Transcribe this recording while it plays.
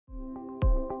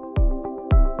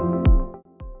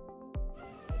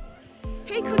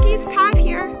Hey cookies, Pat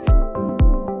here.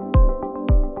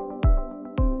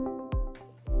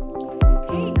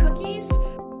 Hey cookies.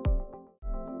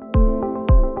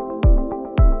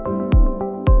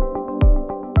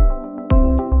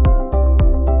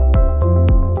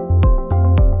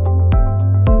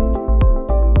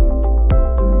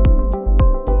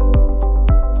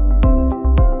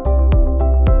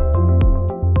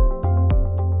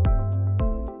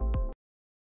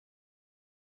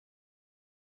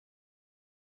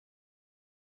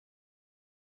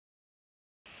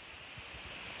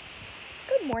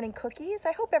 Good morning, cookies.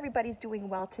 I hope everybody's doing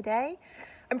well today.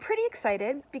 I'm pretty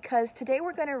excited because today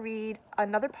we're going to read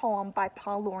another poem by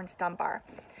Paul Laurence Dunbar.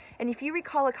 And if you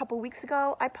recall, a couple weeks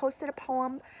ago, I posted a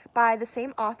poem by the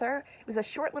same author. It was a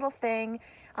short little thing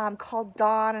called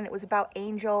Dawn, and it was about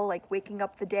Angel, like waking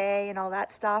up the day and all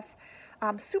that stuff.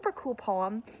 Super cool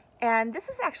poem. And this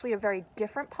is actually a very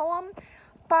different poem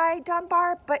by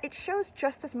Dunbar, but it shows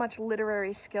just as much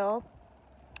literary skill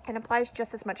and applies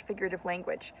just as much figurative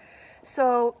language.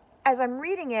 So as I'm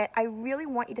reading it, I really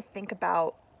want you to think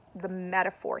about the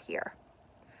metaphor here,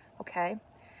 okay?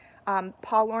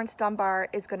 Paul Laurence Dunbar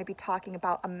is going to be talking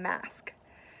about a mask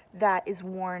that is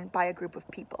worn by a group of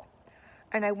people.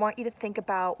 And I want you to think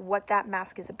about what that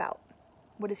mask is about.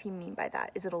 What does he mean by that?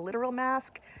 Is it a literal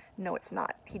mask? No, it's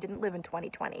not. He didn't live in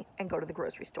 2020 and go to the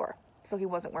grocery store, so he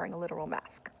wasn't wearing a literal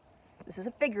mask. This is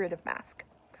a figurative mask,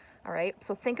 all right?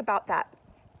 So think about that.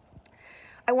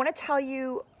 I want to tell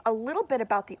you a little bit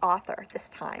about the author this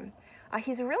time.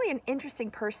 He's really an interesting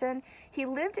person. He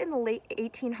lived in the late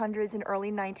 1800s and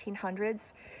early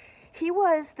 1900s. He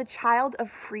was the child of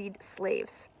freed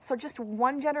slaves. So just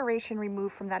one generation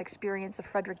removed from that experience of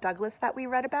Frederick Douglass that we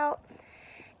read about.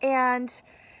 And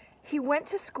he went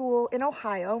to school in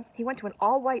Ohio. He went to an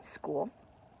all-white school.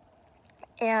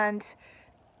 And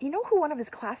you know who one of his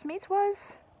classmates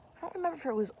was? I don't remember if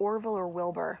it was Orville or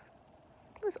Wilbur.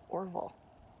 I think it was Orville.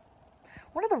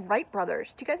 One of the Wright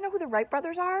brothers. Do you guys know who the Wright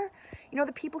brothers are? You know,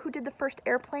 the people who did the first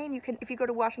airplane? If you go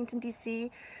to Washington,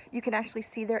 D.C., you can actually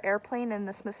see their airplane in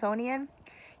the Smithsonian.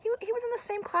 He was in the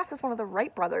same class as one of the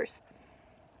Wright brothers.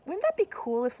 Wouldn't that be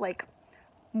cool if, like,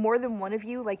 more than one of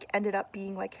you, like, ended up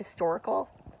being, like, historical?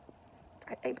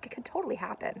 It could totally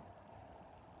happen.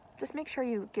 Just make sure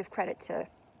you give credit to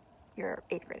your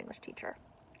 8th grade English teacher.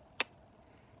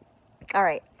 All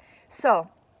right, so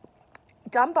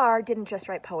Dunbar didn't just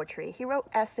write poetry. He wrote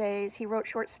essays, he wrote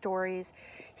short stories,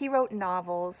 he wrote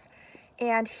novels,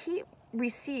 and he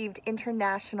received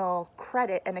international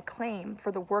credit and acclaim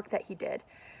for the work that he did.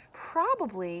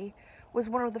 Probably was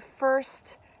one of the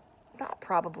first, not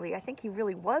probably, I think he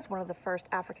really was one of the first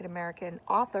African-American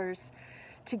authors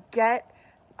to get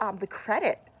the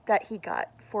credit that he got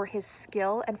for his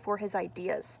skill and for his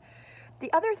ideas.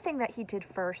 The other thing that he did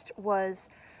first was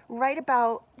write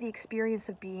about the experience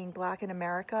of being Black in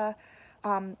America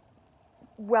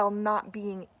while not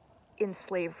being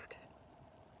enslaved.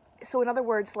 So in other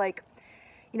words, like,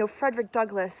 you know, Frederick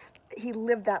Douglass, he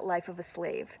lived that life of a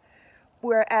slave,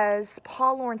 whereas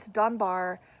Paul Laurence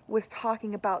Dunbar was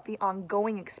talking about the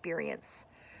ongoing experience,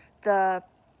 the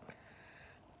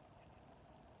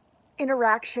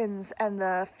interactions and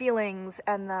the feelings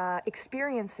and the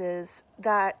experiences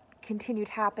that continued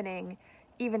happening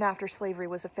even after slavery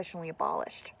was officially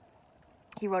abolished.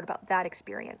 He wrote about that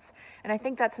experience. And I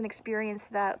think that's an experience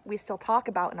that we still talk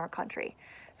about in our country.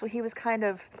 So he was kind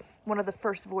of one of the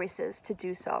first voices to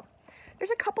do so.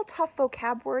 There's a couple tough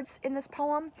vocab words in this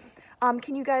poem.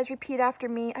 Can you guys repeat after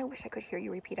me? I wish I could hear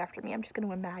you repeat after me. I'm just going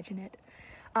to imagine it.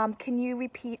 Can you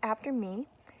repeat after me?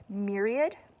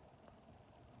 Myriad.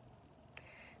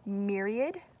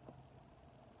 Myriad.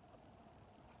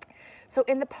 So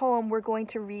in the poem, we're going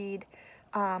to read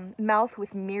mouth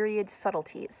with myriad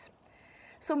subtleties.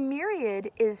 So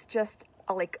myriad is just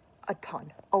like a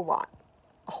ton, a lot,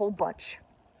 a whole bunch,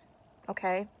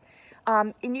 okay?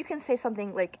 And you can say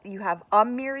something like you have a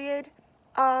myriad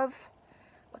of,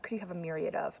 what could you have a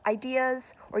myriad of?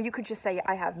 Ideas, or you could just say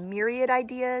I have myriad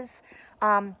ideas.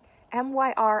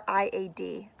 M-Y-R-I-A-D.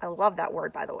 I love that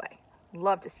word, by the way.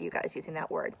 Love to see you guys using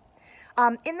that word.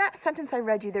 In that sentence I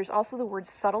read you, there's also the word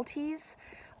subtleties.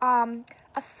 When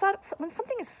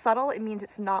something is subtle, it means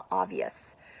it's not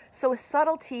obvious. So a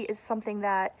subtlety is something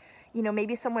that, you know,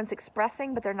 maybe someone's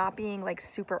expressing, but they're not being like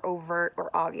super overt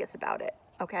or obvious about it,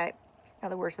 okay? In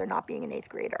other words, they're not being an 8th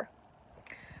grader.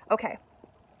 Okay,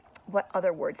 what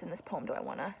other words in this poem do I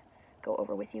want to go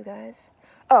over with you guys?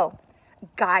 Oh,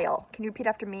 guile. Can you repeat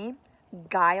after me?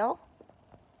 Guile.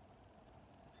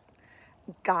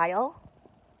 Guile.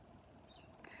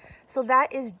 So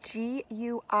that is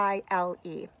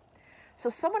G-U-I-L-E. So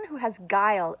someone who has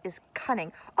guile is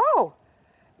cunning. Oh,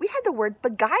 we had the word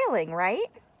beguiling, right?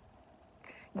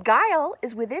 Guile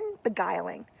is within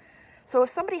beguiling. So if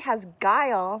somebody has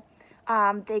guile,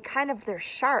 they're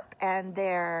sharp and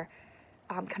they're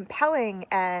compelling,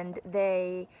 and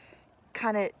they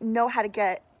kind of know how to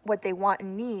get what they want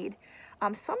and need.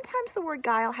 Sometimes the word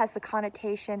guile has the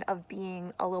connotation of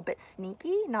being a little bit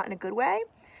sneaky, not in a good way,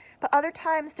 but other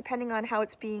times, depending on how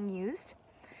it's being used,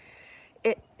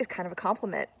 it is kind of a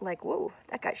compliment, like, whoa,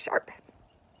 that guy's sharp.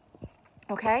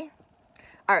 Okay?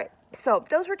 All right, so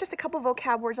those were just a couple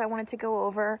vocab words I wanted to go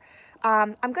over.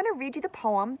 I'm going to read you the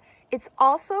poem. It's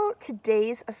also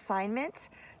today's assignment,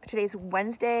 today's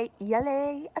Wednesday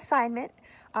ELA assignment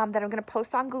that I'm going to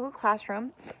post on Google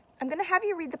Classroom. I'm going to have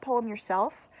you read the poem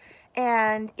yourself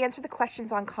and answer the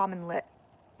questions on Common Lit.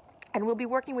 And we'll be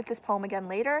working with this poem again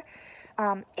later.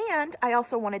 And I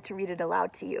also wanted to read it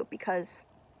aloud to you because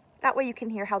that way you can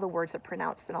hear how the words are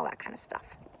pronounced and all that kind of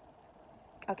stuff.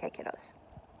 Okay, kiddos.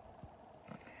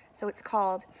 So it's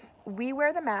called We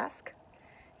Wear the Mask.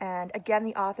 And again,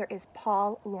 the author is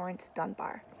Paul Laurence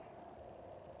Dunbar.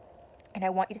 And I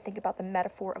want you to think about the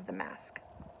metaphor of the mask.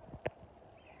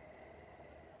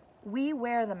 We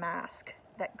wear the mask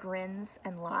that grins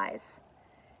and lies.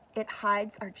 It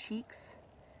hides our cheeks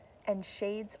and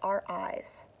shades our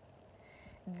eyes.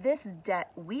 This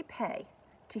debt we pay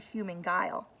to human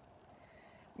guile.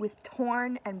 With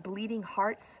torn and bleeding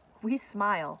hearts, we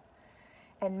smile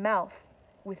and mouth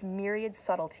with myriad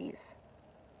subtleties.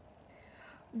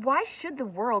 Why should the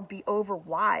world be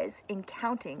overwise in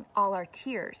counting all our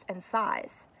tears and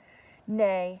sighs?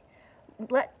 Nay,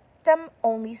 let them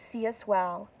only see us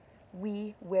well.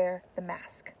 We wear the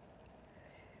mask.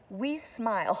 We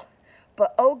smile,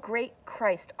 but O great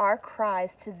Christ, our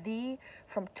cries to thee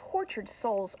from tortured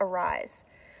souls arise.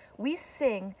 We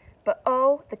sing, but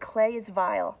oh, the clay is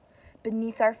vile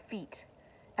beneath our feet,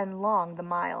 and long the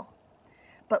mile.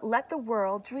 But let the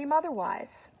world dream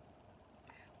otherwise.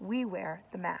 We wear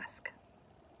the mask.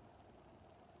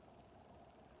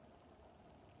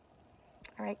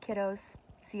 All right, kiddos.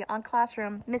 See you on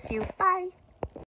Classroom. Miss you. Bye.